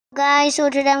Guys, so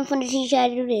today I'm going to teach you how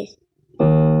to do this.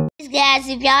 Guys,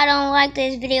 if y'all don't like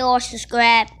this video or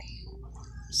subscribe,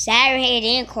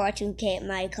 Saturday and Cartoon Cat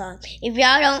might come. If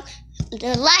y'all don't,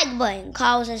 the like button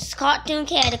causes Cartoon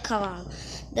Cat to come.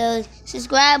 The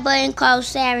subscribe button causes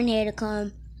Saturday to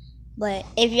come. But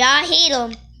if y'all hate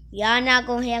them, y'all not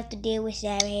going to have to deal with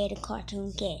Saturday and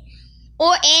Cartoon Cat.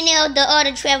 Or any of the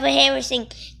other Trevor Harrison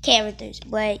characters.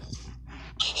 But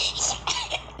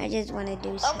I just want to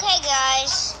do something. Okay,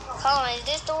 guys. Hold on. Is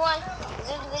this the one? Is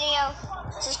this the video?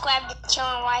 Subscribe to the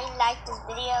channel while you like this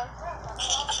video.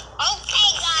 Okay,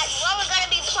 guys. What we're going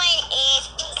to be playing is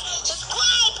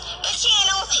subscribe to the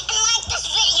channel and like this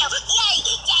video. Yay,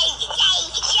 yay, yay,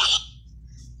 yay.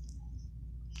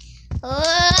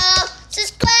 Oh,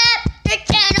 subscribe to the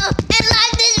channel and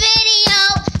like this video.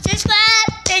 Subscribe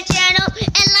to the channel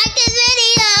and like this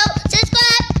video.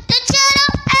 Subscribe to the channel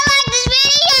and like this video.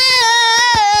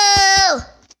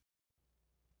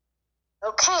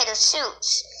 Okay, the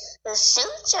suits. The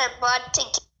suits are bought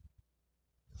together.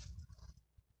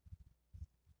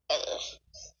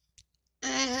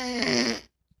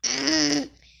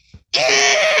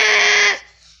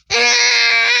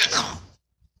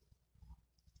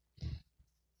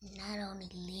 Not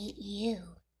only you,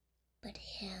 but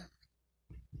him.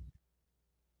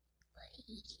 But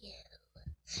you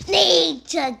need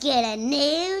to get a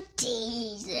new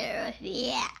teaser.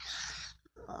 Yeah.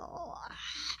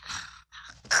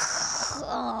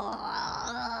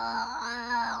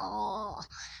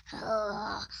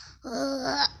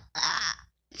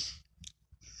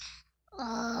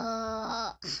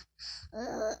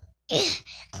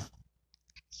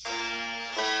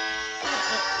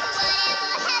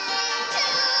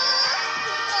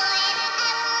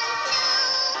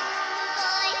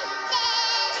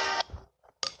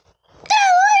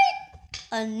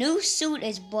 A new suit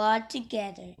is brought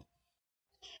together.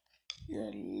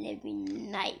 Your living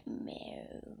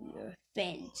nightmare of your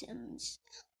phantoms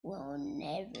will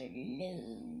never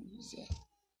lose.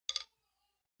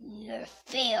 Your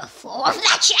fearful of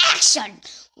that action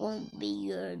won't be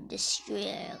your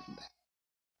distress.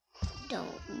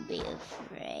 Don't be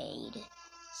afraid.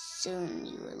 Soon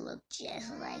you will look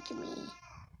just like me.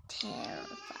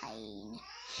 Terrifying.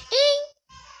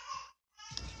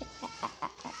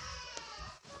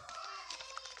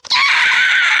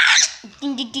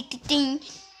 Ding ding ding ding ding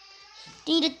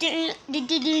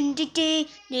ding ding ding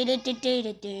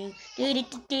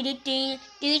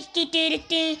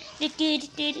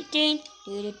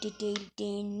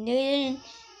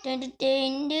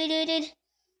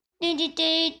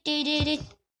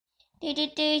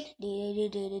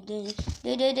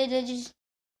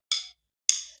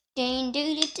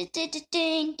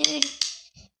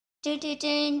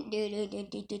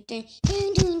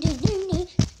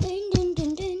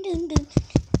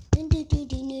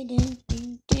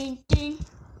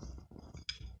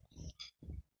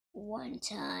One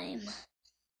time,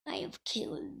 I have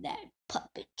killed that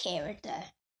puppet character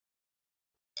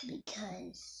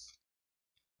because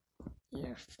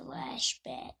your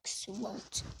flashbacks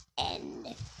won't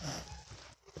end.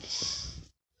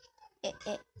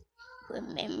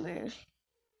 Remember,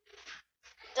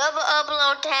 double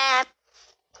upload tab.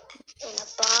 In a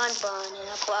bonbon, in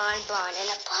a bonbon, in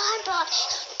a bonbon,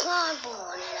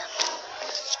 bonbon, in a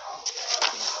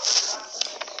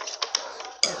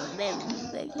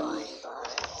remember bonbon.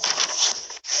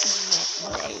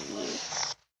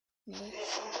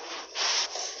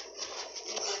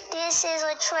 This is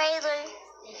a trailer.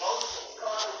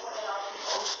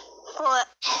 What?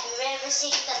 Have you ever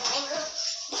seen the mango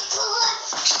before?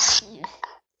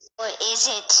 Or is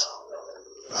it?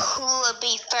 Who will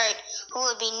be first? Who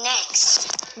will be next?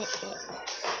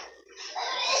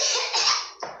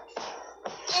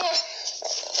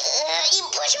 You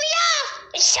push me off!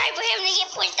 It's time for him to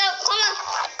get pushed up. Come on,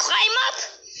 climb up.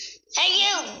 Hey,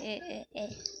 you.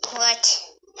 What?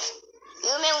 You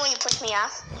remember when you pushed me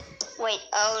off? Wait,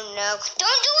 oh no.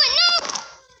 Don't do it, no!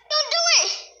 Don't do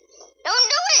it! Don't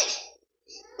do it!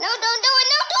 No, don't do it,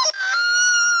 no, don't!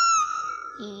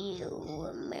 You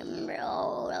remember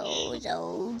all those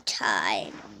old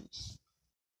times.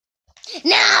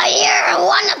 Now you're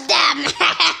one of them!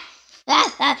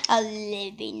 A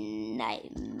living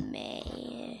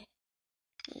nightmare.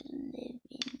 A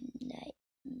living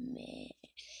nightmare.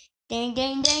 Ding,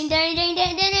 ding, ding, ding, ding,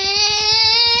 ding, ding, ding.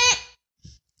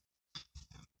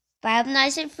 Five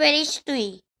Nights at Freddy's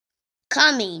 3.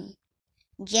 Coming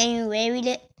January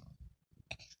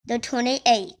the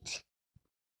 28th.